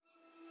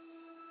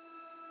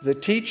The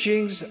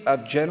teachings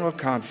of General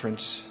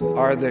Conference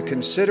are the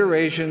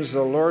considerations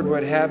the Lord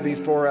would have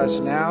before us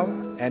now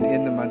and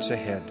in the months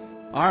ahead.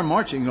 Our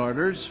marching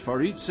orders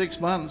for each 6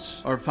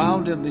 months are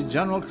found in the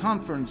General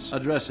Conference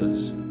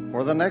addresses.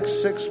 For the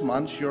next 6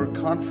 months, your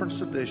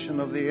conference edition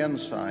of the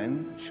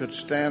Ensign should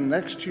stand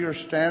next to your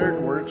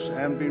standard works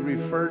and be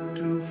referred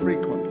to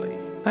frequently.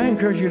 I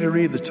encourage you to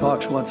read the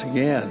talks once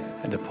again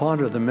and to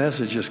ponder the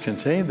messages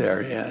contained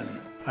therein.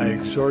 I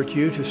exhort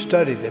you to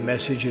study the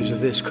messages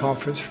of this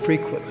conference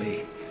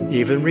frequently,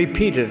 even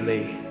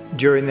repeatedly,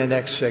 during the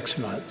next 6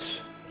 months.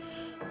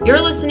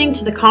 You're listening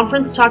to the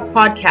Conference Talk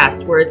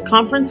podcast, where it's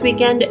conference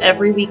weekend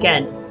every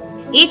weekend.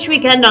 Each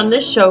weekend on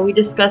this show, we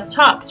discuss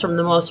talks from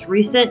the most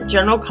recent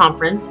General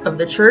Conference of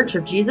the Church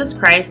of Jesus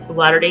Christ of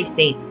Latter-day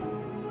Saints.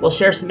 We'll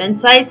share some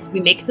insights, we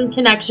make some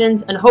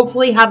connections, and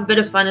hopefully have a bit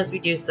of fun as we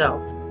do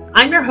so.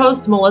 I'm your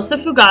host, Melissa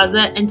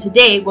Fugaza, and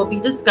today we'll be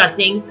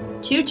discussing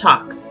 2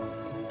 talks.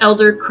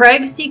 Elder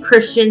Craig C.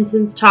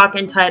 Christensen's talk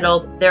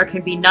entitled, There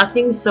Can Be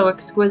Nothing So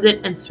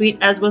Exquisite and Sweet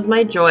as Was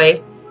My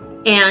Joy,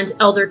 and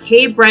Elder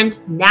K.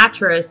 Brent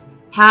Natras,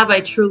 Have I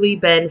Truly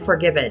Been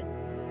Forgiven?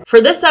 For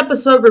this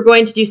episode, we're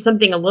going to do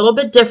something a little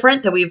bit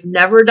different that we've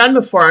never done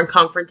before on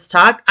Conference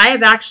Talk. I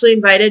have actually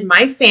invited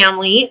my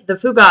family, the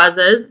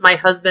Fugazas, my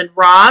husband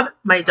Rob,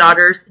 my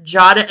daughters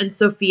Jada and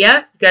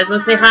Sophia. You guys want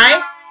to say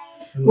hi?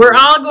 We're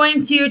all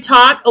going to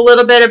talk a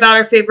little bit about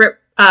our favorite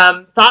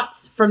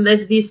thoughts from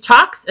these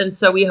talks, and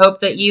so we hope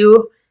that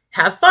you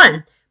have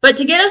fun. But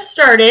to get us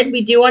started,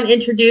 we do want to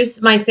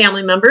introduce my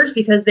family members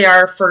because they are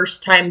our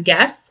first-time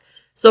guests.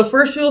 So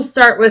first we will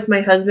start with my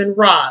husband,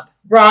 Rob.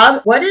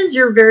 Rob, what is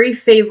your very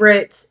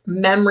favorite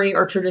memory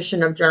or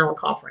tradition of General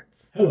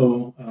Conference?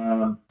 Hello.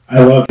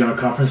 I love General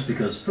Conference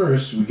because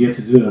first we get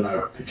to do it in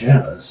our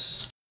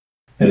pajamas.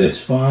 And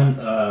it's fun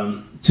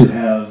to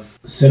have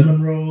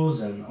cinnamon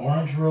rolls and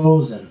orange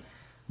rolls, and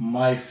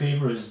my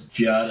favorite is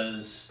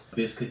Giada's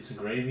biscuits and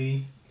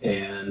gravy,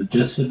 and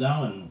just sit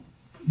down and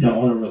in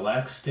a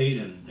relaxed state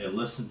and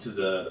listen to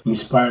the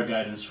inspired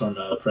guidance from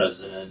the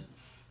president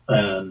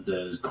and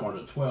the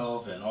Coroner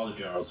 12 and all the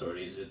general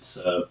authorities. It's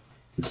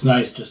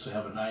nice just to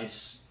have a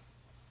nice,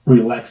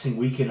 relaxing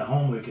weekend at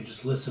home where you can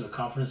just listen to the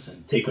conference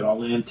and take it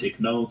all in, take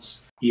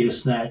notes, eat a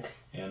snack,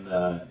 and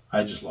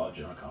I just love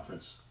General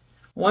Conference.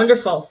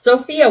 Wonderful.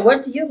 Sophia,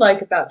 what do you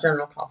like about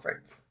General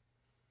Conference?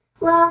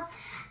 Well,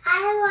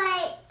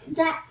 I like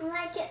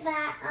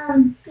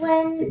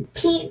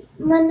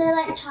when they're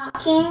like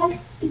talking,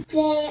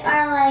 they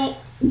are like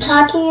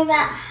talking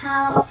about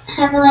how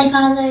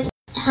they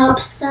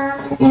helps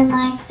them in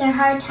like their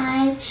hard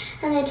times,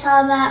 and they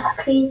tell about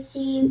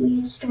crazy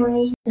weird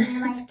stories. And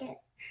I like it.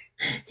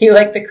 You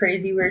like the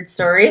crazy weird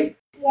stories?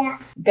 Yeah.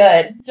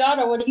 Good.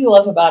 Jada, what do you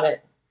love about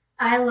it?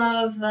 I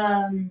love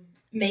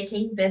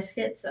making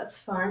biscuits. That's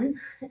fun.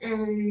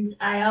 And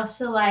I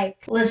also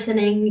like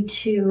listening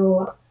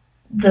to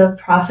the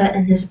prophet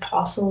and his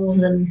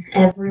apostles and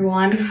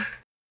everyone.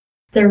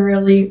 They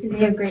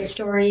have great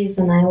stories,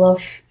 and I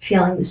love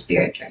feeling the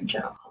spirit during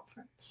General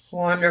Conference.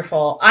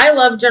 Wonderful. I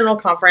love General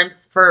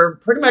Conference for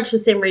pretty much the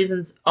same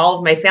reasons all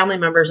of my family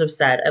members have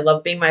said. I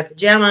love being in my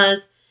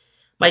pajamas.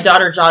 My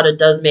daughter Jada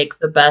does make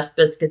the best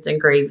biscuits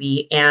and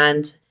gravy,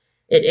 and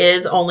it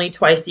is only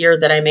twice a year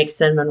that I make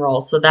cinnamon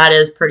rolls, so that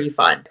is pretty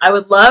fun. I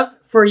would love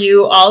for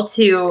you all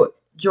to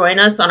join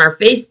us on our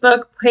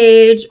Facebook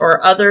page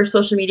or other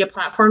social media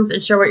platforms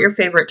and share what your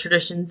favorite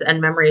traditions and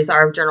memories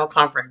are of General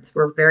Conference.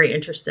 We're very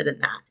interested in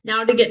that.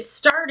 Now, to get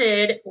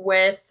started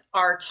with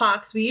our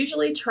talks, we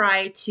usually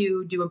try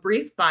to do a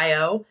brief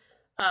bio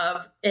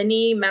of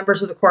any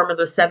members of the Quorum of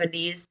the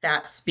 70s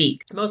that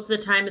speak. Most of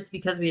the time it's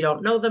because we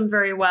don't know them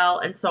very well,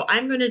 and so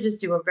I'm going to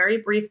just do a very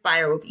brief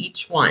bio of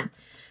each one.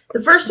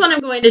 The first one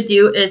I'm going to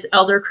do is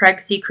Elder Craig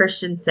C.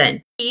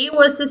 Christensen. He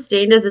was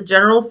sustained as a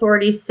General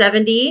Authority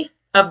 70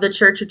 of the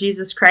Church of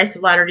Jesus Christ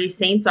of Latter-day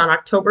Saints on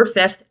October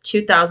 5th,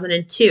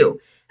 2002.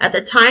 At the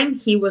time,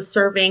 he was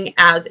serving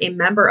as a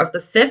member of the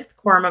 5th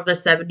Quorum of the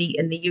 70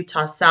 in the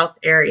Utah South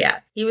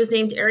area. He was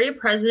named area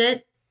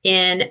president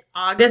in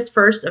August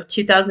 1st of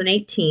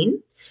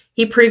 2018.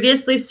 He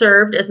previously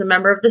served as a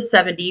member of the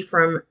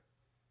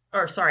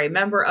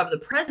member of the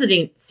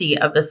presidency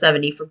of the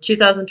 70 from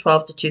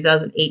 2012 to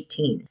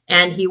 2018.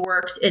 And he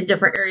worked in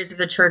different areas of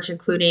the church,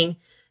 including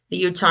the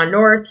Utah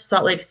North,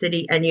 Salt Lake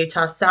City, and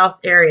Utah South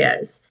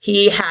areas.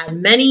 He had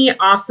many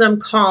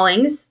awesome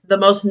callings. The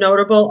most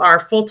notable are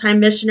full-time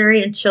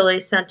missionary in Chile,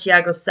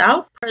 Santiago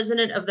South,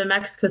 president of the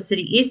Mexico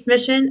City East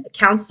Mission, a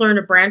counselor in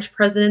a branch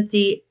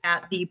presidency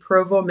at the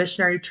Provo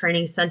Missionary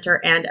Training Center,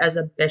 and as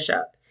a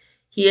bishop.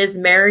 He is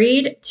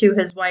married to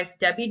his wife,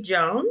 Debbie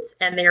Jones,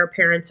 and they are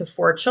parents of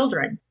 4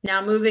 children. Now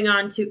moving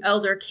on to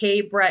Elder K.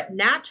 Brett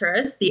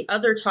Natras, the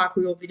other talk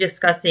we will be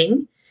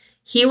discussing.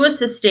 He was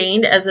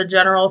sustained as a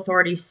General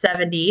Authority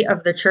 70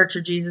 of the Church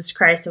of Jesus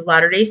Christ of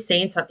Latter-day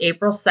Saints on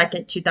April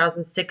 2nd,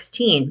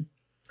 2016.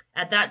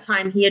 At that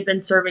time, he had been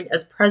serving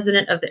as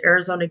president of the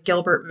Arizona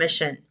Gilbert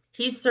Mission. He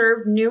He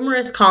served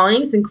numerous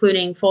callings,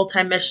 including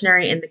full-time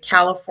missionary in the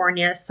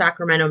California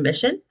Sacramento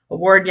Mission,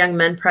 Award Young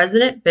Men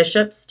President,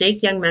 Bishop,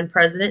 Stake Young Men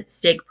President,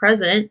 Stake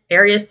President,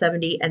 Area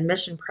 70, and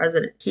Mission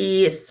President.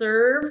 He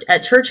served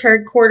at church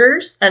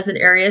headquarters as an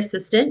area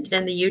assistant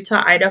in the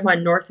Utah, Idaho,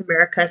 and North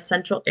America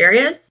Central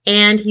areas,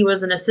 and he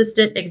was an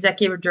assistant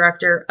executive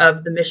director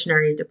of the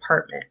missionary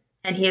department.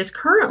 And he is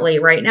currently,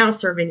 right now,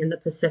 serving in the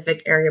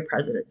Pacific Area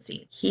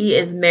Presidency. He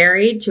is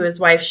married to his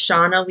wife,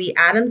 Shauna Lee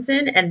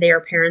Adamson, and they are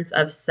parents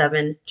of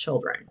 7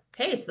 children.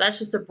 Okay, so that's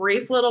just a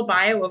brief little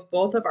bio of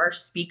both of our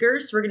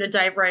speakers. We're going to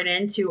dive right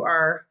into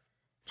our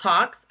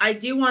talks. I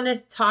do want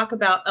to talk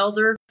about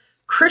Elder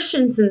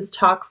Christensen's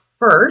talk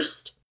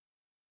first.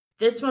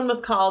 This one was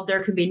called,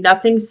 "There Can Be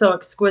Nothing So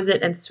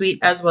Exquisite and Sweet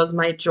as Was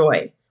My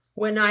Joy."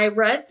 When I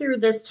read through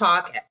this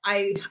talk,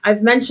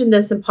 I've mentioned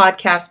this in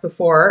podcasts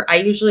before. I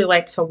usually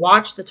like to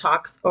watch the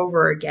talks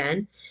over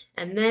again,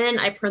 and then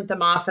I print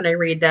them off and I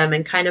read them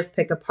and kind of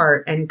pick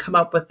apart and come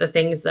up with the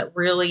things that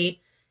really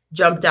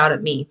jumped out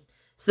at me.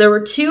 So there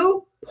were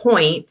 2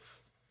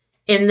 points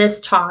in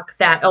this talk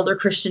that Elder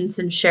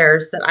Christensen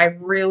shares that I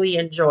really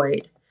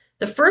enjoyed.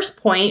 The first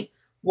point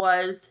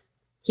was,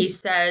 he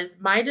says,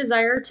 "My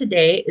desire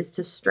today is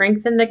to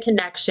strengthen the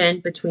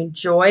connection between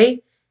joy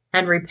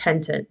and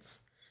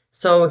repentance."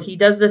 So he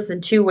does this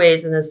in 2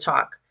 ways in this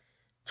talk,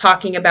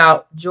 talking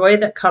about joy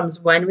that comes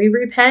when we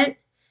repent.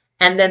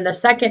 And then the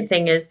second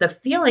thing is the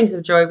feelings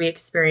of joy we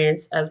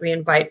experience as we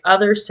invite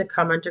others to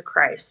come unto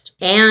Christ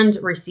and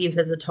receive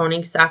his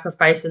atoning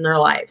sacrifice in their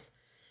lives.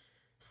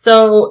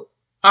 So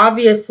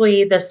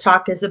obviously this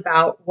talk is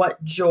about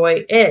what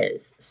joy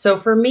is. So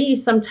for me,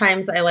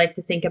 sometimes I like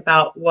to think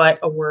about what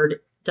a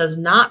word does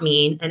not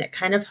mean, and it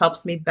kind of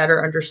helps me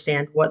better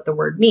understand what the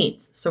word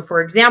means. So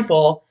for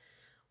example,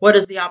 what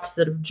is the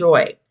opposite of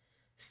joy?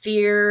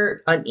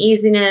 Fear,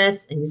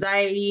 uneasiness,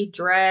 anxiety,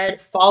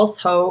 dread, false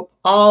hope,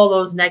 all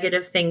those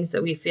negative things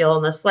that we feel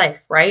in this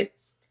life, right?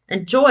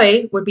 And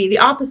joy would be the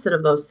opposite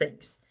of those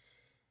things.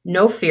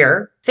 No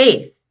fear,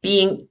 faith,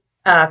 being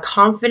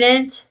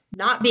confident,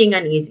 not being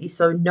uneasy.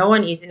 So no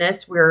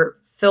uneasiness. We're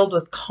filled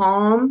with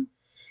calm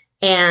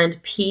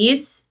and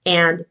peace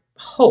and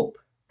hope.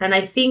 And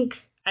I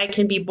think I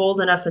can be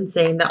bold enough in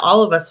saying that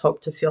all of us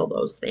hope to feel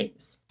those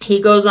things. He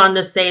goes on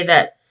to say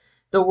that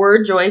the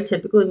word joy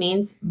typically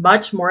means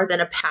much more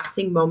than a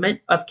passing moment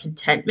of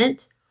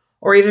contentment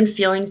or even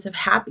feelings of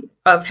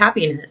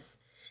happiness.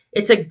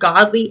 It's a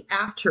godly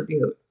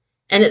attribute,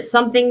 and it's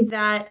something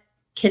that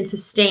can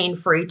sustain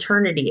for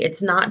eternity.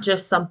 It's not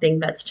just something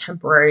that's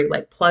temporary,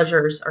 like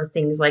pleasures or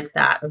things like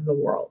that of the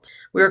world.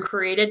 We were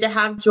created to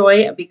have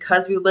joy, and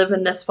because we live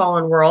in this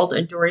fallen world,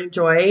 enduring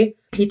joy,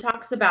 he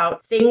talks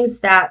about things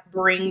that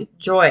bring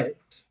joy.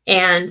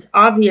 And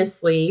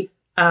obviously,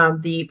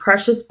 the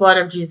precious blood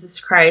of Jesus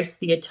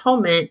Christ, the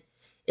atonement,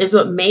 is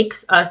what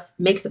makes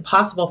it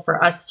possible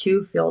for us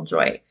to feel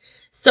joy.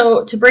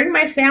 So to bring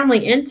my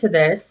family into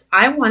this,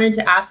 I wanted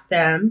to ask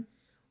them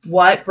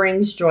what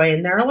brings joy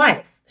in their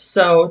life.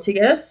 So to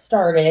get us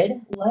started,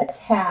 let's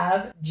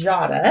have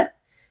Jada.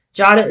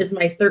 Jada is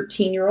my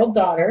 13-year-old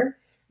daughter.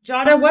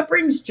 Jada, what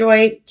brings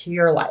joy to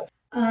your life?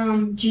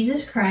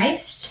 Jesus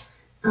Christ,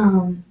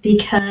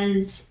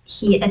 because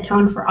he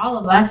atoned for all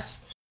of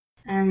us.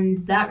 And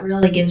that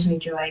really gives me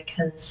joy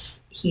because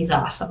he's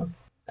awesome.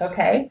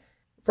 Okay.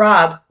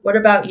 Rob, what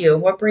about you?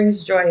 What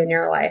brings joy in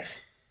your life?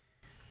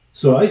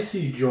 So I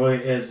see joy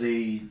as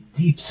a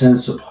deep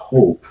sense of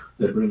hope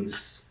that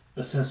brings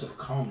a sense of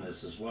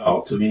calmness as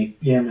well to me.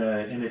 And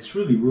it's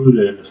really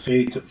rooted in the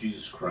faith of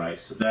Jesus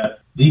Christ. So that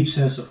deep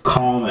sense of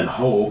calm and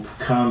hope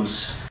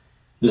comes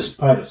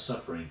despite of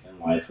suffering in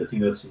life. I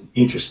think that's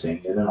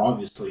interesting. And then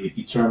obviously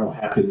eternal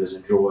happiness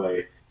and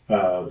joy.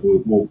 We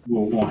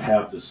won't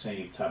have the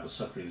same type of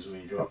sufferings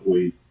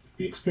we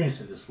experience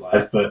in this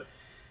life. But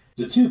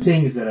the 2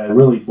 things that I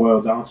really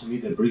boil down to me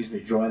that brings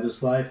me joy in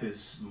this life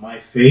is my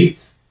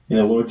faith in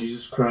the Lord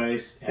Jesus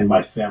Christ and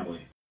my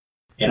family.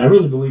 And I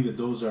really believe that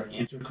those are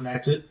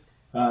interconnected.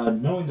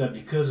 Knowing that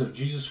because of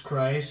Jesus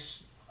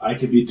Christ, I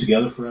can be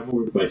together forever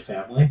with my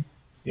family,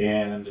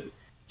 and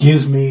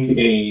gives me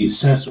a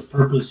sense of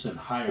purpose and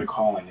higher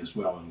calling as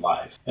well in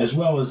life, as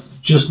well as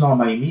just not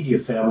my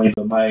immediate family,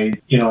 but my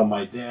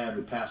dad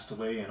who passed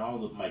away and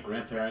all of my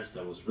grandparents that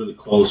I was really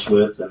close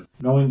with, and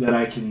knowing that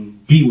I can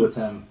be with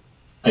them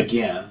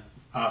again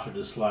after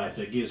this life,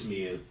 that gives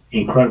me an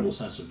incredible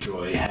sense of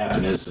joy,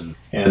 happiness,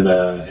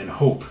 and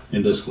hope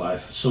in this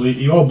life. So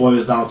it all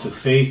boils down to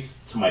faith,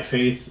 to my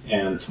faith,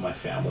 and to my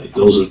family.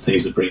 Those are the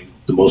things that bring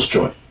the most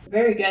joy.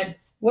 Very good.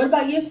 What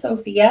about you,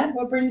 Sophia?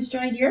 What brings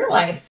joy to your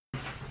life?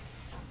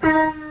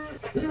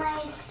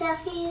 My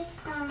stuffies,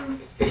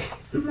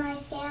 my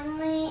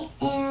family,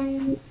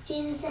 and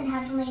Jesus and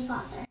Heavenly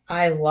Father.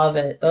 I love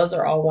it. Those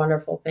are all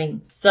wonderful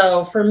things.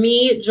 So for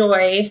me,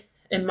 joy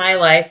in my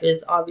life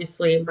is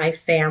obviously my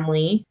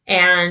family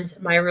and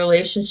my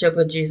relationship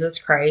with Jesus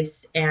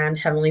Christ and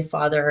Heavenly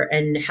Father,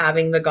 and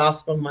having the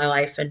gospel in my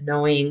life and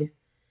knowing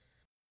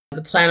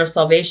the plan of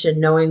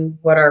salvation, knowing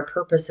what our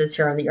purpose is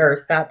here on the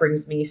earth, that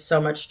brings me so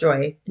much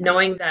joy.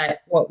 Knowing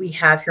that what we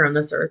have here on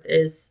this earth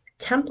is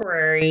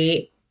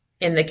temporary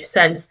in the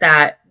sense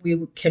that we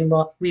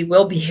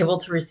will be able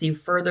to receive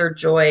further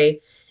joy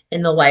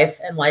in the life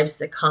and lives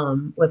to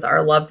come with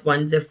our loved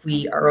ones if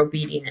we are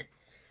obedient.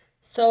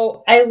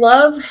 So I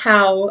love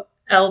how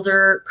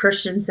Elder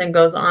Christensen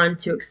goes on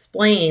to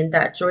explain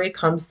that joy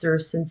comes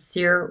through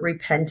sincere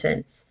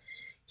repentance.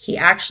 He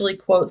actually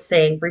quotes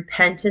saying,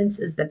 repentance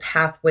is the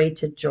pathway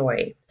to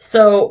joy.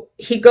 So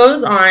he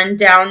goes on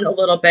down a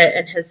little bit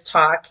in his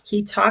talk.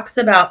 He talks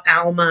about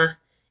Alma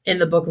in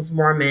the Book of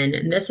Mormon,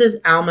 and this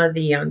is Alma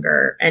the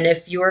Younger. And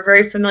if you are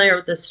very familiar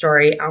with this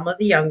story, Alma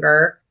the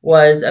Younger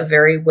was a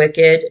very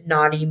wicked,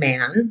 naughty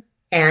man,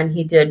 and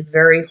he did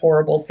very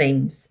horrible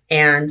things.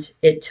 And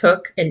it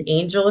took an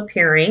angel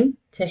appearing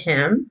to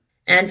him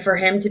and for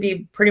him to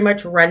be pretty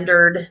much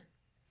rendered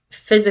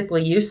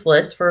physically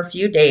useless for a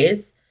few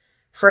days,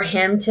 for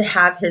him to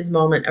have his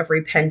moment of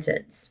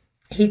repentance.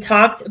 He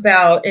talked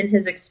about, in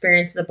his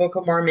experience in the Book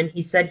of Mormon,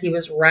 he said he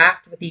was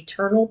racked with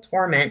eternal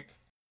torment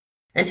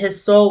and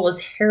his soul was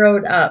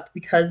harrowed up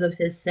because of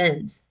his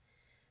sins.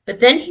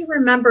 But then he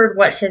remembered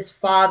what his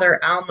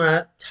father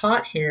Alma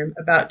taught him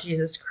about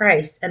Jesus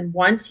Christ. And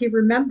once he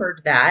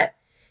remembered that,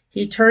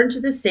 he turned to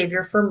the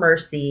Savior for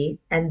mercy,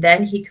 and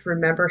then he could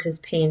remember his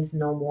pains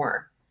no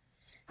more.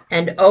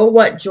 And oh,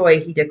 what joy,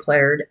 he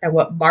declared, and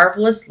what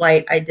marvelous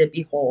light I did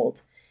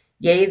behold.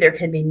 Yea, there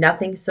can be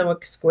nothing so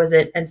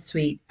exquisite and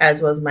sweet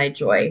as was my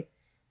joy.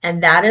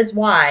 And that is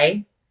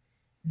why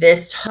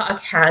this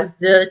talk has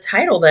the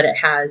title that it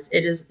has.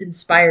 It is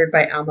inspired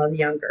by Alma the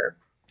Younger.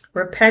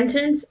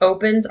 Repentance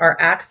opens our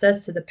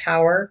access to the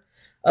power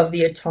of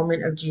the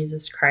atonement of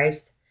Jesus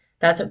Christ.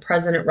 That's what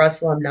President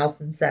Russell M.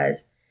 Nelson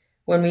says.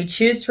 When we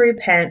choose to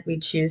repent, we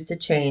choose to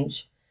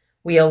change.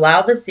 We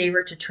allow the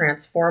Savior to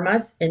transform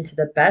us into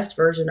the best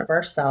version of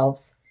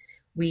ourselves.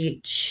 We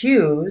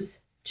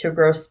choose to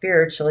grow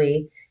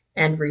spiritually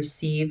and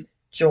receive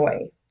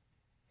joy.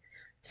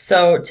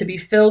 So to be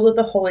filled with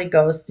the Holy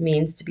Ghost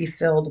means to be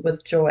filled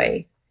with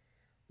joy.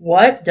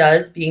 What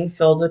does being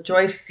filled with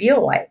joy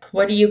feel like?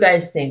 What do you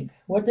guys think?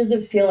 What does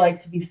it feel like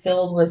to be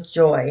filled with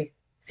joy?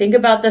 Think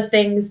about the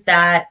things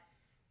that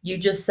you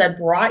just said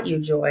brought you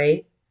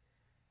joy.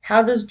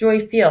 How does joy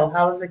feel?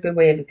 How is a good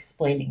way of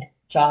explaining it?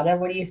 Jada,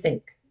 what do you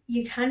think?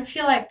 You kind of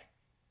feel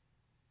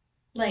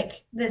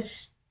like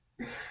this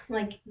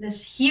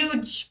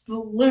huge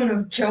balloon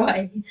of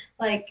joy,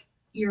 like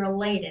you're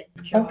elated.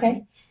 Joy.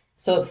 Okay.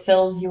 So it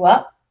fills you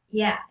up?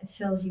 Yeah, it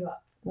fills you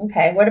up.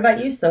 Okay. What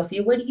about you, Sophie?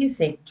 What do you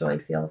think joy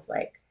feels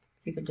like?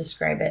 If you could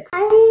describe it.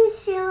 I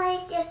just feel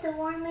like it's a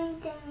warming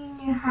thing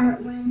in your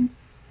heart when,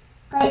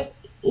 like,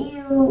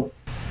 you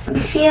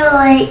feel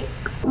like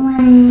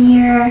when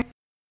you're,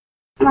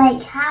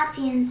 like,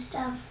 happy and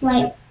stuff,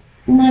 like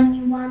when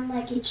you won,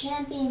 like, a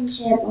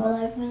championship or,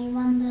 like, when you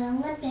won the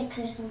Olympics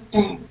or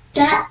something.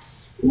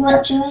 That's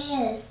what joy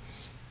is.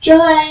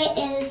 Joy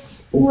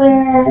is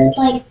where,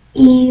 like,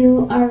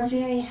 you are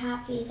very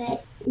happy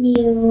that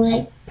you,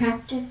 like,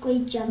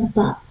 practically jump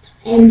up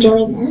and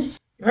join us.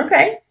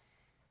 Okay.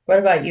 What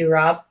about you,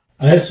 Rob?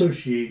 I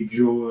associate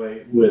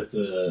joy with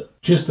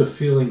just a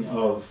feeling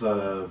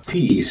of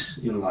peace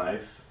in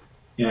life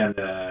and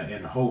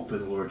hope in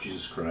the Lord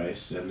Jesus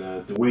Christ.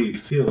 And the way it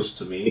feels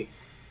to me,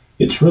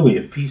 it's really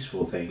a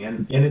peaceful thing.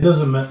 And it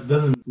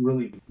doesn't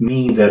really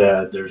mean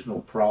that there's no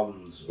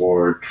problems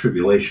or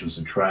tribulations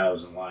and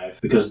trials in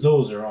life, because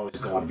those are always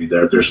going to be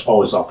there. There's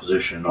always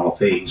opposition in all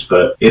things,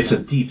 but it's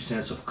a deep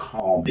sense of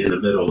calm in the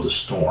middle of the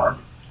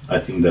storm. I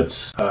think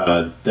that's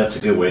a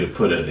good way to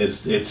put it.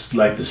 It's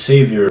like the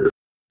Savior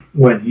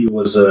when he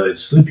was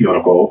sleeping on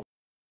a boat,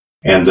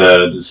 and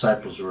the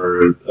disciples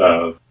were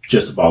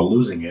just about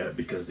losing it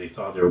because they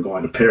thought they were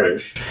going to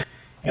perish.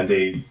 And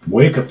they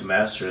wake up the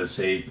Master and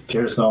say,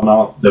 "Carest thou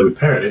not that we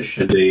perish?"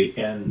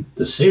 And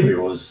the Savior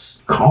was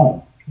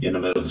calm in the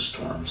middle of the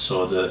storm.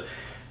 So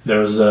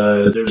there's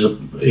a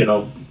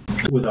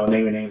without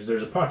naming names,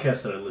 there's a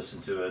podcast that I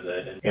listened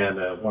to,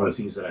 and one of the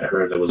things that I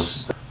heard that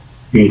was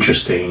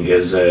interesting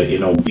is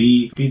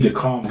be the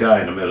calm guy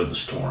in the middle of the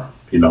storm.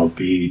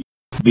 Be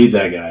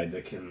that guy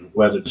that can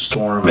weather the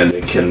storm and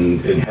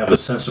have a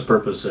sense of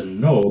purpose and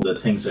know that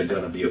things are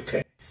going to be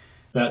okay.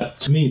 That,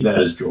 to me, that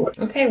is joy.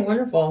 Okay,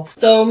 wonderful.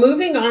 So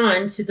moving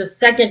on to the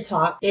second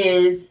talk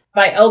is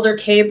by Elder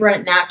K.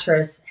 Brent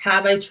Natras,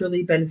 Have I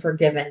Truly Been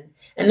Forgiven?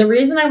 And the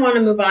reason I want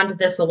to move on to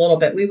this a little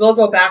bit, we will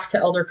go back to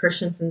Elder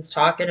Christensen's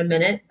talk in a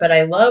minute, but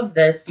I love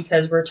this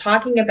because we're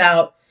talking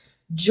about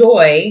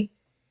joy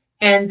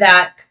and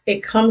that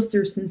it comes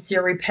through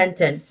sincere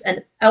repentance.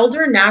 And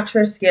Elder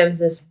Natras gives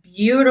this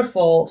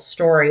beautiful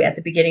story at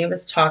the beginning of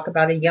his talk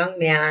about a young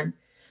man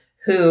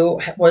who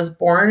was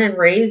born and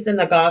raised in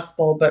the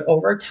gospel, but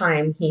over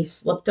time he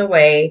slipped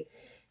away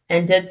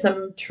and did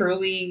some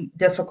truly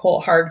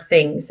difficult, hard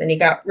things. And he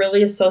got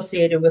really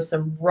associated with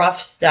some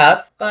rough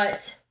stuff.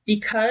 But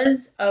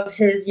because of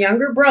his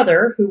younger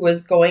brother who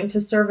was going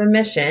to serve a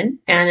mission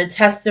and a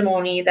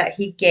testimony that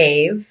he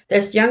gave,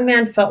 this young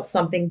man felt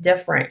something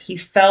different. He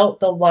felt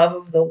the love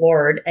of the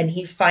Lord, and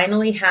he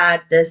finally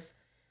had this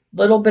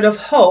little bit of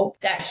hope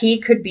that he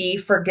could be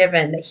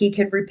forgiven, that he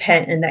could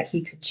repent, and that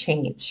he could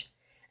change.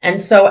 And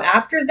so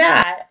after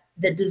that,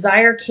 the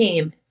desire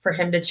came for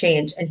him to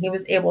change, and he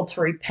was able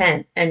to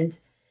repent. And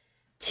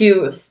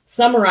to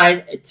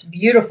summarize, it's a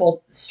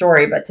beautiful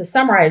story, but to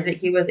summarize it,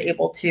 he was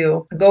able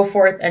to go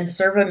forth and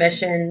serve a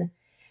mission.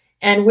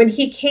 And when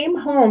he came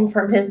home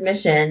from his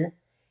mission,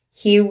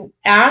 he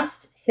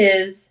asked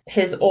his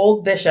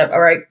old bishop,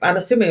 or I'm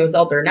assuming it was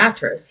Elder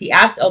Natras, he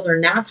asked Elder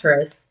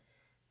Natras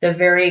the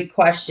very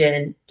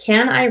question,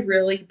 can I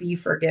really be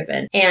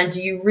forgiven? And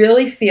do you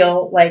really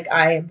feel like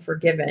I am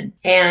forgiven?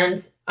 And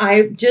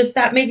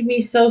that made me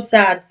so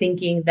sad,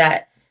 thinking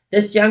that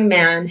this young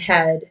man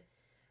had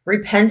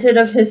repented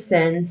of his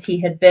sins. He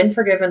had been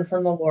forgiven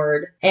from the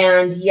Lord.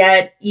 And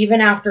yet,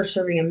 even after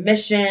serving a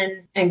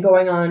mission and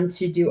going on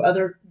to do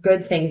other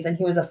good things, and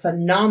he was a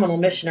phenomenal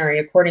missionary,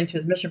 according to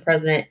his mission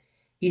president,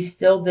 he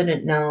still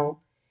didn't know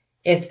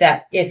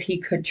if he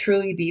could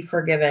truly be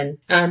forgiven.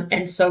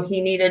 And so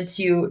he needed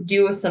to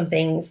do some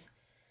things.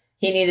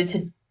 He needed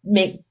to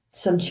make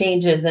some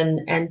changes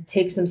and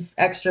take some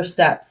extra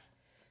steps.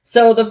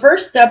 So the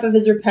first step of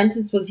his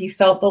repentance was he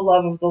felt the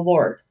love of the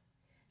Lord.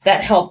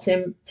 That helped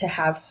him to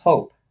have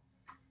hope.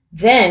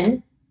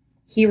 Then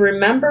he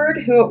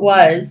remembered who it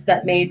was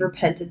that made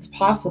repentance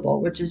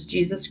possible, which is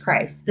Jesus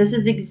Christ. This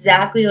is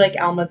exactly like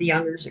Alma the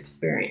Younger's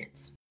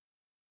experience.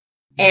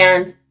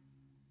 And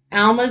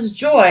Alma's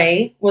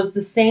joy was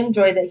the same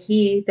joy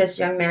that this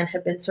young man,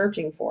 had been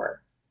searching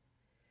for.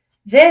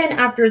 Then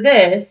after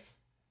this,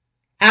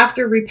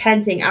 after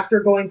repenting,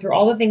 after going through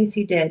all the things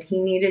he did,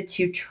 he needed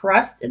to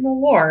trust in the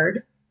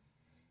Lord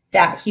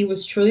that he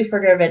was truly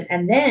forgiven.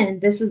 And then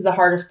this is the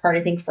hardest part,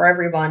 I think, for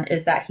everyone,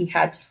 is that he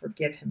had to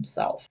forgive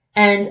himself.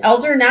 And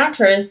Elder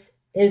Natras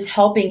is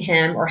helping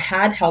him, or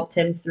had helped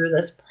him, through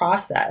this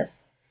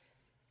process.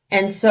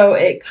 And so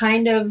it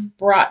kind of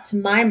brought to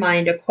my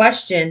mind a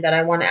question that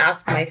I want to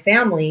ask my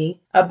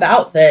family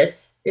about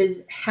this,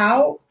 is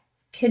how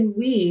can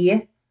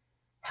we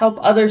help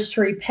others to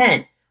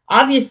repent?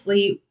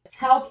 Obviously,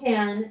 how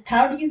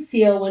do you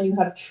feel when you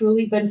have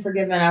truly been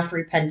forgiven after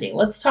repenting?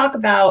 Let's talk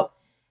about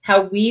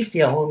how we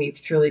feel when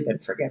we've truly been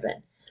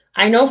forgiven.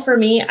 I know for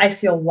me, I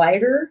feel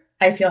lighter,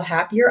 I feel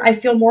happier, I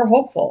feel more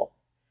hopeful,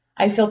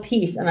 I feel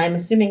peace, and I'm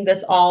assuming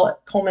this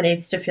all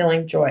culminates to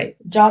feeling joy.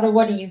 Jada,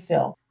 what do you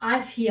feel? I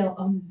feel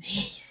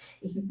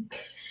amazing,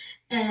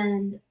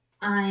 and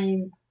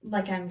I'm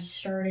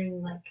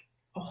starting like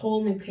a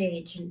whole new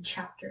page and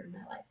chapter in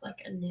my life,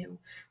 like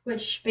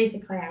which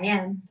basically I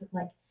am, but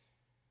like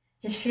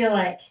just feel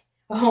like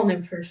a whole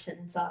new person.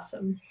 It's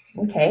awesome.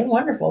 Okay,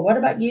 wonderful. What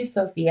about you,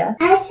 Sophia?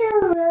 I feel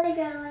really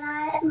good when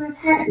I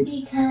repent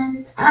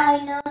because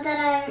I know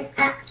that I'm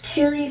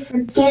actually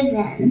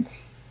forgiven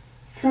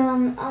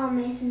from all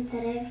my sins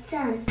that I've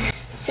done.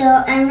 So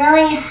I'm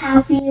really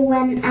happy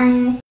when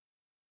I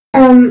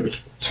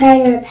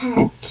try to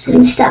repent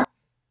and stuff.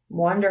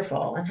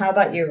 Wonderful. And how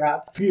about you,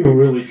 Rob? I feel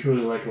really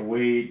truly like a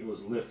weight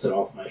was lifted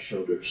off my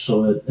shoulders.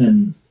 So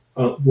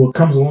what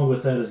comes along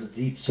with that is a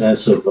deep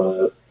sense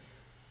of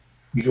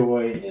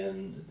joy,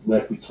 and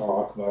like we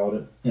talked about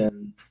it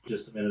and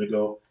just a minute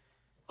ago,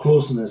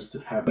 closeness to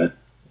heaven,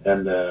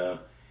 and a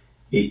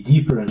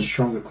deeper and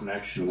stronger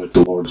connection with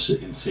the Lord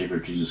and Savior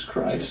Jesus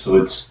Christ. So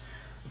it's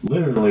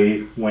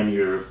literally when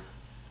you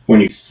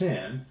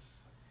sin,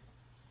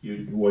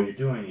 what you're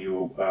doing,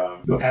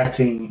 you're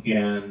acting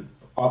in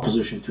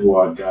opposition to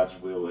what God's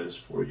will is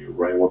for you,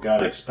 right? What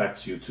God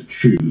expects you to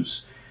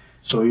choose.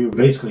 So you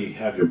basically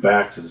have your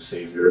back to the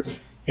Savior,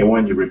 and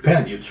when you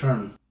repent, you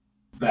turn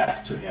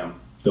back to Him.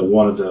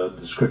 One of the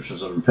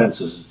descriptions of repentance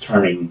is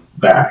turning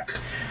back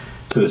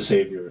to the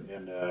Savior,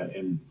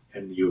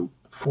 and you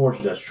forge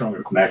that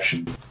stronger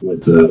connection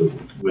with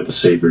the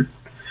Savior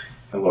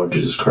and Lord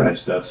Jesus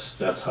Christ.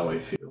 That's how I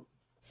feel.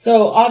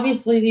 So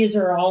obviously these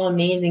are all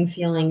amazing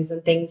feelings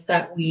and things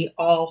that we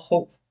all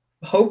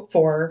hope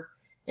for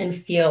and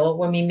feel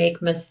when we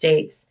make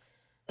mistakes.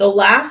 The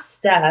last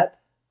step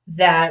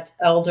that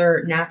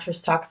Elder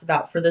Natras talks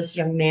about for this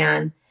young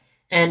man,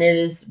 and it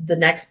is the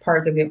next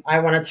part that I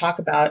want to talk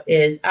about,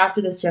 is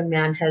after this young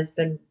man has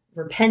been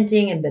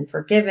repenting and been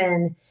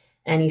forgiven,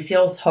 and he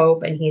feels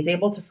hope and he's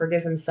able to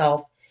forgive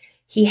himself,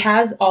 he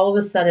has all of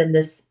a sudden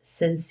this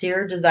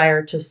sincere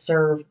desire to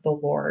serve the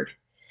Lord.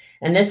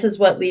 And this is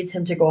what leads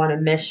him to go on a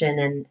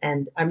mission,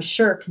 and I'm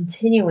sure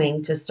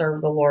continuing to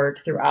serve the Lord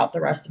throughout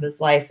the rest of his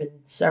life in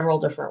several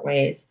different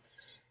ways.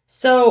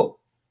 So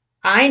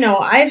I know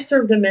I've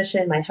served a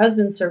mission, my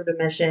husband served a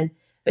mission,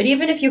 but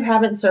even if you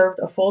haven't served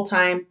a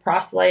full-time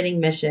proselyting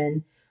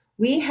mission,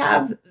 we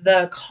have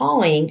the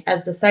calling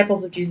as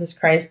disciples of Jesus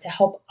Christ to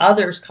help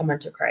others come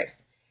unto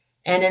Christ.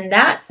 And in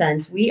that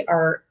sense, we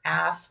are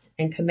asked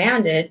and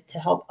commanded to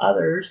help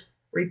others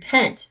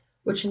repent,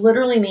 which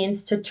literally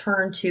means to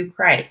turn to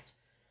Christ.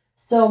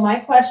 So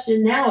my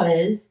question now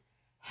is,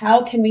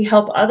 how can we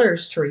help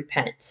others to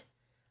repent?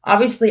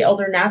 Obviously,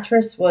 Elder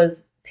Natras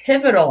was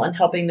pivotal in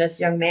helping this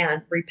young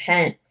man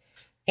repent,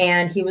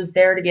 and he was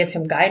there to give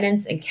him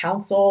guidance and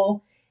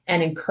counsel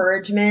and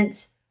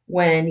encouragement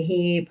when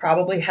he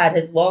probably had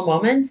his low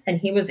moments, and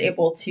he was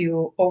able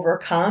to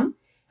overcome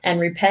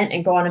and repent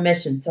and go on a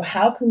mission. So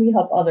how can we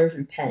help others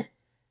repent?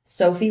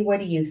 Sophie, what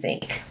do you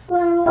think?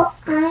 Well,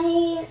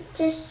 I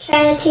just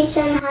try to teach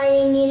them how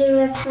you need to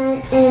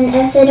repent, and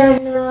if they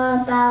don't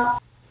know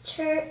about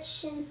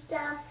church and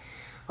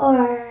stuff,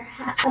 or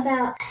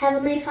about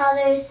Heavenly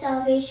Father's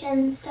salvation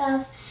and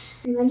stuff,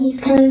 and when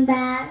He's coming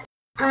back,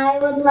 I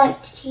would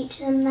like to teach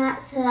them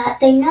that so that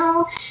they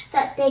know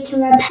that they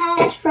can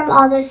repent from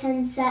all their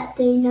sins, that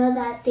they know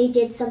that they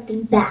did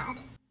something bad.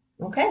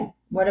 Okay.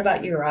 What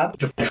about you,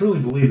 Rob? I truly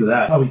believe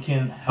that how we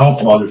can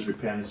help others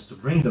repent is to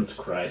bring them to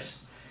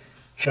Christ,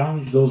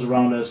 challenge those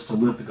around us to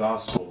live the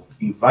gospel,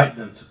 invite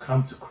them to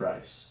come to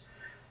Christ.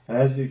 And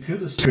as they feel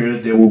the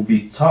Spirit, they will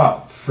be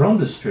taught from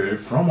the Spirit,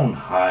 from on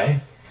high,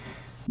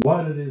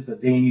 what it is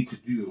that they need to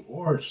do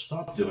or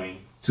stop doing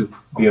to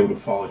be able to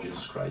follow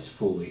Jesus Christ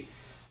fully.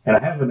 And I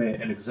have an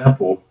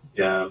example,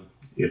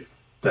 if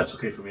that's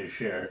okay for me to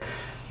share,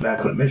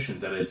 back on a mission,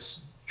 that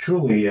it's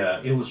truly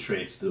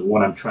illustrates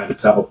what I'm trying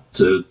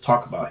to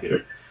talk about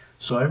here.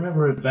 So I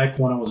remember back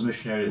when I was a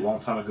missionary a long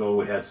time ago,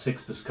 we had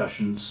 6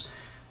 discussions.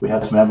 We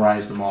had to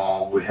memorize them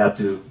all. We had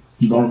to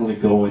normally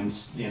go in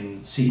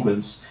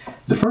sequence.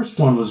 The first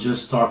one was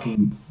just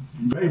talking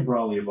very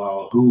broadly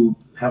about who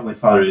Heavenly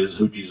Father is,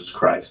 who Jesus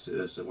Christ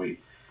is, and we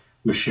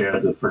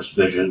shared the first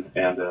vision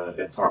and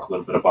talk a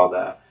little bit about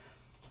that.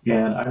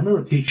 And I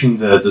remember teaching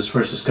this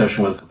first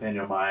discussion with a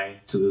companion of mine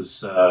to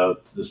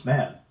this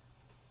man.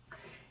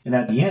 And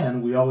at the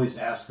end, we always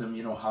ask them,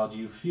 how do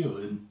you feel?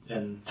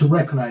 And to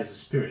recognize the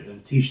Spirit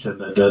and teach them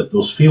that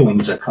those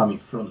feelings are coming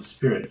from the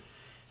Spirit,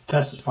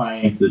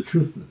 testifying the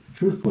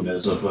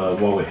truthfulness of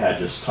what we had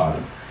just taught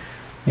him.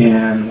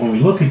 And when we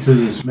look into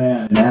this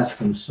man and ask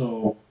him,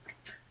 so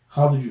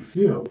how did you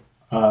feel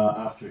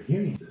after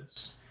hearing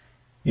this?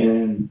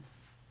 And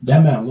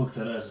that man looked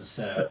at us and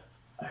said,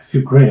 I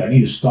feel great. I need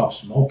to stop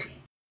smoking.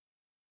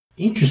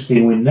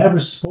 Interesting, we never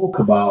spoke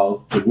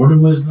about the word of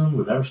wisdom.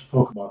 We never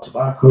spoke about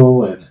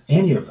tobacco and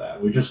any of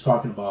that. We're just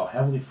talking about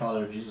Heavenly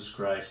Father, Jesus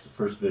Christ, the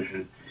first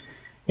vision,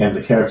 and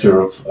the character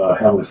of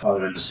Heavenly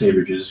Father and the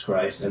Savior, Jesus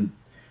Christ. And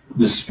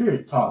the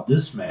Spirit taught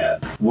this man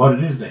what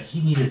it is that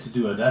he needed to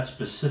do at that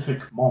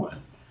specific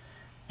moment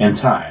and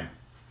time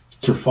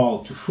to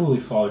fully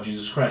follow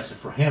Jesus Christ.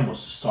 And for him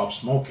was to stop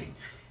smoking.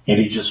 And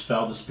he just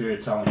felt the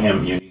Spirit telling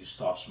him, you need to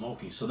stop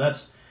smoking. So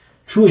that's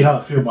truly how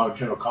I feel about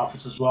General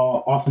Conference as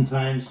well.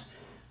 Oftentimes,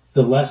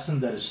 the lesson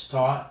that is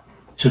taught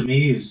to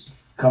me is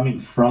coming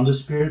from the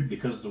Spirit,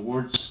 because the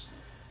words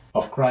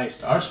of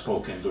Christ are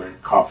spoken during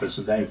conference,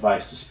 and that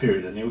invites the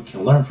Spirit. And then we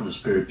can learn from the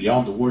Spirit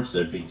beyond the words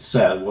that are being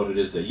said, what it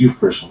is that you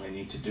personally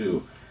need to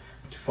do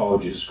to follow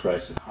Jesus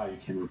Christ and how you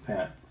can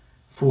repent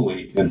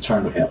fully and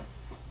turn to Him.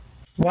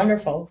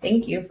 Wonderful.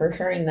 Thank you for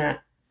sharing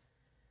that.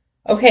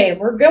 Okay,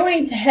 we're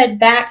going to head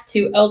back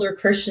to Elder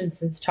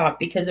Christensen's talk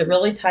because it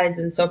really ties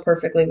in so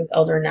perfectly with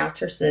Elder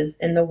Natras's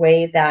in the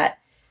way that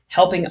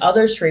helping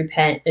others to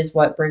repent is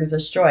what brings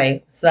us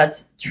joy. So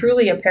that's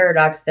truly a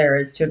paradox there,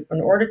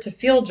 in order to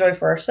feel joy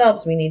for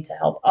ourselves, we need to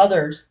help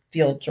others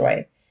feel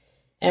joy.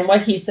 And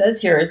what he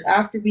says here is,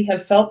 after we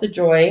have felt the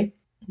joy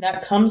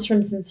that comes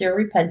from sincere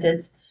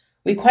repentance,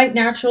 we quite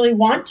naturally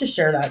want to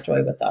share that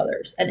joy with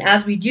others. And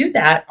as we do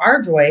that,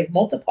 our joy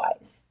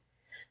multiplies.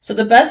 So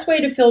the best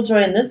way to feel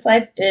joy in this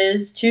life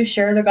is to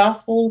share the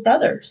gospel with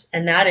others.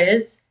 And that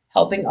is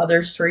helping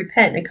others to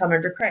repent and come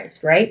under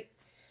Christ, right?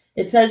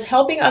 It says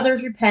helping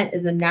others repent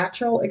is a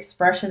natural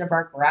expression of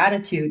our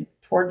gratitude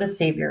toward the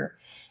Savior,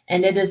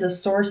 and it is a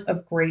source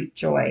of great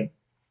joy.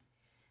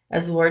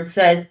 As the Lord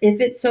says,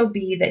 if it so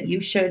be that you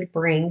should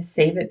bring,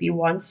 save it be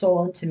one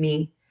soul unto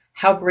me,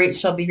 how great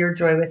shall be your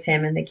joy with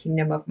him in the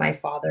kingdom of my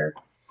Father.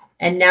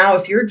 And now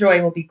if your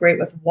joy will be great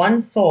with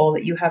one soul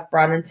that you have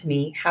brought unto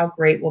me, how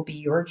great will be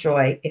your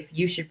joy if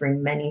you should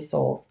bring many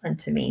souls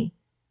unto me.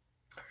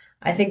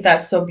 I think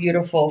that's so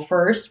beautiful.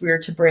 First, we are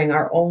to bring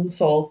our own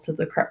souls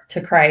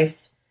to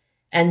Christ.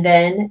 And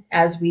then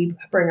as we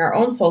bring our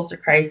own souls to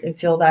Christ and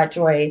feel that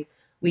joy,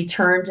 we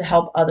turn to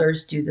help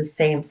others do the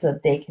same so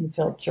that they can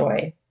feel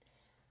joy.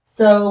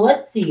 So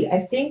let's see. I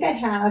think I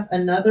have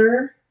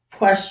another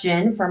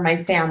question from my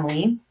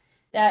family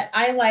that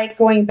I like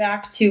going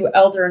back to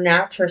Elder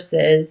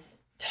Natras's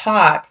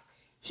talk.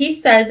 He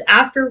says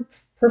after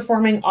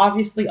performing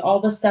obviously all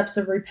the steps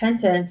of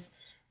repentance,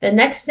 the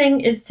next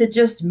thing is to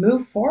just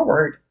move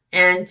forward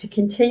and to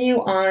continue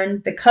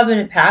on the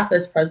covenant path,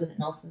 as President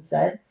Nelson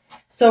said.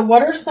 So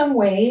what are some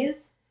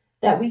ways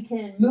that we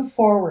can move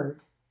forward?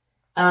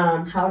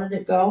 How did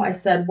it go? I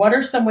said, what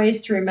are some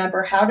ways to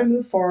remember how to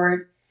move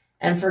forward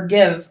and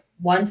forgive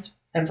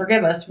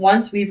us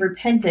once we've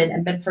repented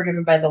and been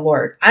forgiven by the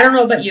Lord? I don't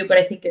know about you, but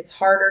I think it's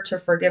harder to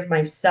forgive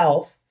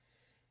myself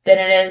than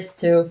it is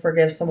to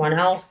forgive someone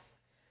else.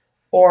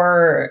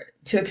 or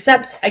to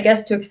accept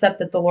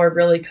that the Lord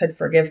really could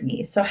forgive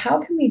me. So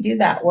how can we do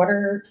that? What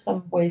are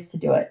some ways to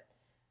do it?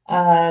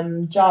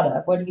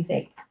 Jada, what do you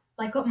think?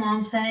 Like what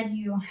Mom said,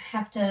 you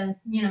have to,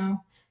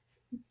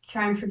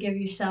 try and forgive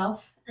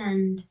yourself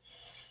and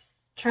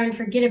try and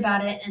forget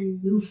about it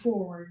and move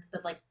forward.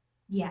 But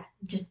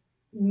just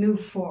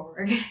move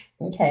forward.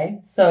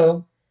 Okay,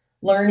 so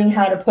learning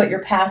how to put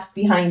your past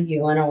behind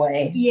you in a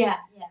way. Yeah.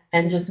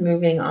 And just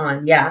moving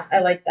on. Yeah, I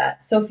like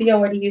that. Sophia,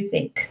 what do you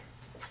think?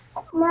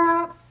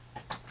 Well,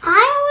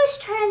 I always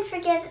try and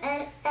forgive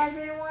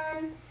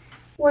everyone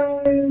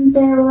when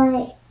they're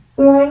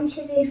wanting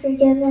to be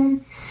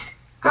forgiven.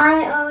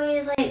 I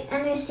always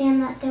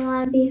understand that they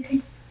want to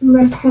be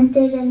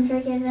repented and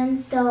forgiven,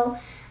 so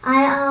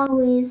I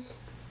always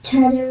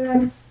try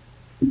to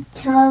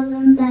tell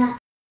them that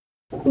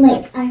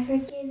I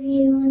forgive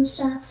you and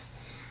stuff.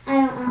 I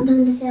don't want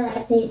them to feel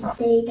like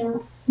they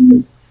don't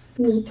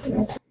need to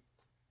repent.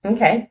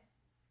 Okay.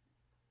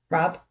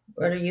 Rob,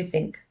 what do you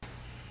think?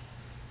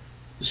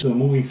 So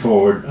moving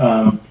forward,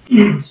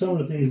 some of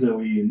the things that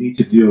we need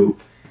to do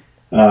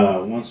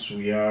once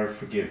we are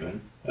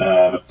forgiven,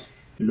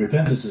 and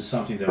repentance is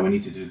something that we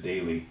need to do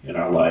daily in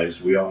our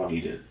lives. We all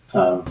need it.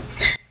 And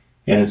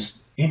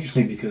it's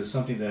interesting because it's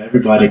something that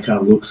everybody kind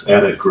of looks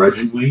at it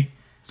grudgingly,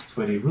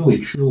 but it really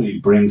truly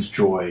brings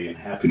joy and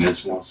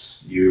happiness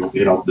once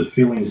the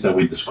feelings that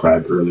we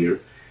described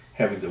earlier,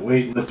 having the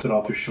weight lifted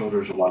off your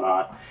shoulders and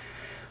whatnot.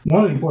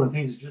 One of the important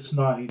things is just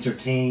not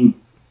entertain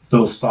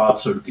those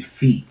thoughts of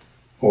defeat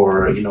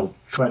or,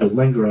 try to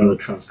linger on a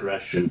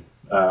transgression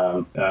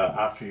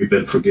after you've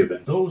been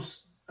forgiven.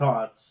 Those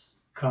thoughts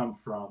come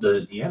from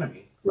the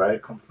enemy,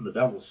 right? Come from the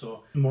devil.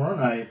 So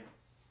Moroni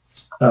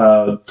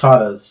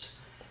taught us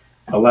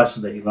a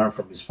lesson that he learned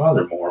from his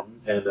father,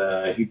 Mormon,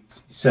 and he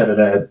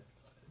said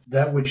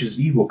that which is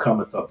evil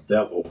cometh of the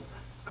devil,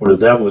 for the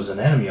devil is an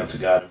enemy unto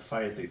God, and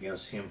fighteth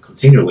against him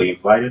continually,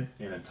 invited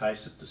and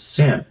enticeth to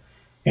sin,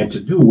 and to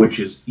do which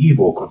is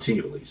evil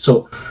continually.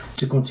 So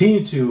to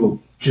continue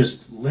to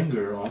just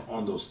linger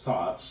on those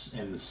thoughts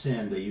and the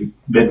sin that you've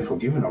been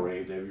forgiven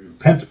already, that you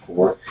repented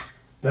for,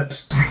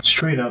 that's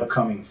straight up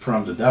coming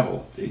from the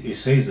devil. It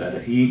says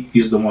that he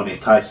is the one that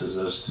entices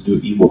us to do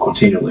evil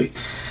continually.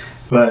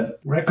 But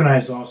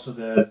recognize also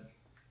that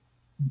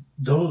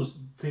those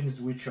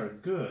things which are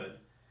good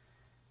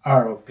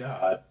are of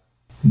God,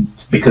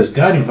 because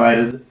God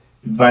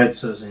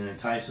invites us and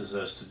entices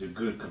us to do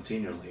good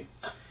continually,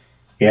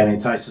 and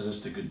entices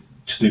us to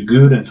do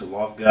good and to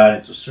love God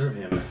and to serve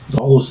Him.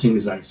 All those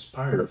things are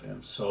inspired of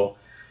Him. So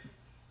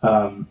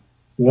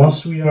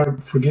once we are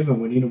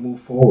forgiven, we need to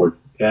move forward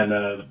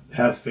and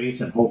have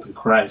faith and hope in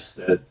Christ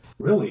that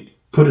really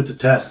put it to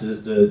test.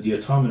 The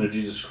atonement of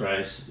Jesus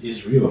Christ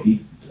is real.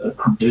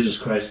 Jesus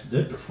Christ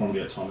did perform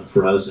the atonement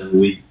for us, and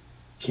we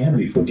can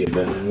be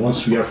forgiven. And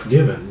once we are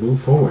forgiven, move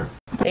forward.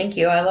 Thank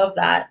you. I love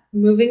that.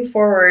 Moving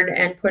forward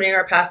and putting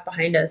our past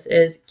behind us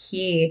is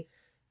key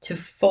to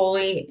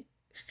fully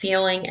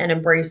feeling and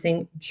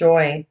embracing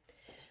joy.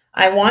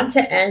 I want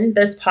to end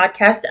this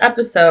podcast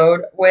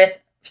episode with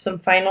some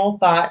final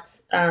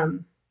thoughts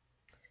from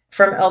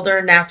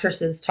Elder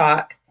Nattress's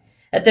talk.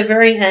 At the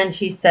very end,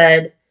 he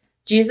said,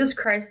 Jesus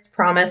Christ's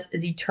promise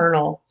is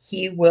eternal.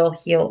 He will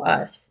heal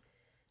us.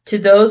 To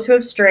those who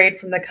have strayed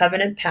from the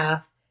covenant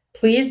path,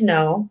 please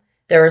know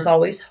there is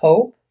always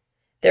hope,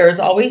 there is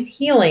always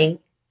healing,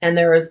 and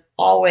there is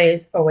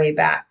always a way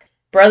back.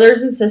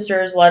 Brothers and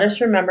sisters, let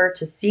us remember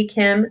to seek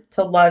Him,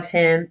 to love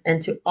Him,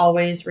 and to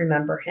always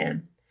remember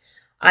Him.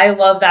 I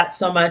love that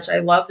so much. I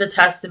love the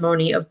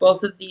testimony of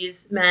both of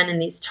these men in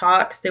these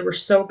talks. They were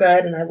so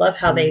good, and I love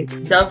how they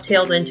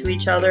dovetailed into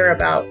each other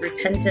about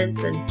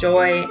repentance and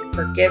joy and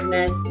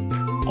forgiveness.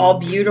 All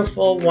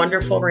beautiful,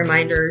 wonderful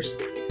reminders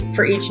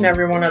for each and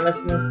every one of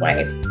us in this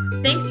life.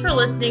 Thanks for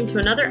listening to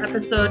another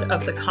episode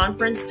of the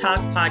Conference Talk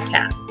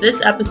Podcast.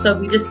 This episode,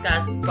 we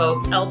discussed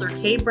both Elder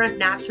K. Brent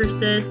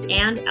Nattress's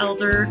and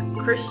Elder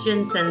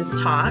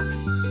Christensen's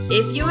talks.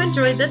 If you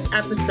enjoyed this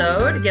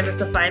episode, give us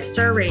a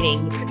 5-star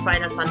rating. You can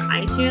find us on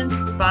iTunes,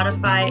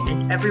 Spotify,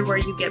 and everywhere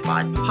you get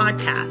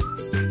podcasts.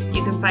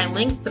 You can find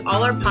links to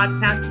all our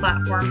podcast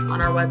platforms on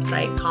our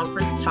website,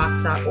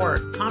 conferencetalk.org.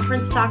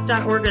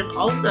 Conferencetalk.org is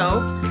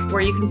also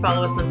where you can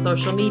follow us on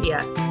social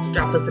media.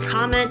 Drop us a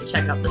comment,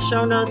 check out the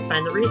show notes,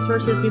 find the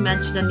resources we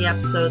mentioned in the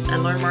episodes,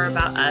 and learn more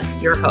about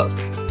us, your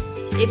hosts.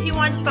 If you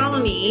want to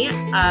follow me,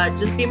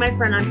 just be my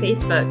friend on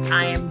Facebook.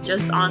 I am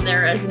just on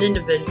there as an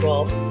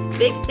individual.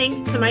 Big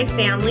thanks to my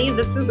family,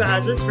 the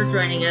Fugazes, for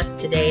joining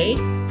us today.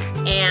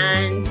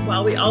 And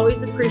while we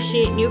always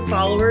appreciate new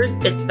followers,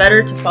 it's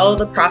better to follow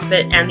the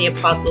prophet and the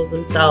apostles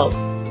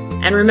themselves.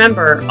 And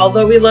remember,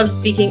 although we love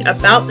speaking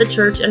about the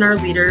church and our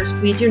leaders,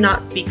 we do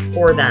not speak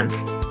for them.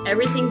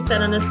 Everything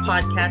said on this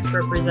podcast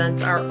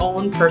represents our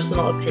own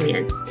personal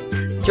opinions.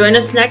 Join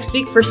us next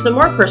week for some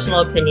more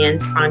personal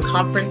opinions on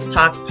Conference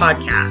Talk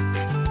Podcast.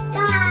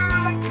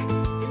 Bye.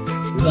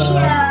 See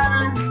ya.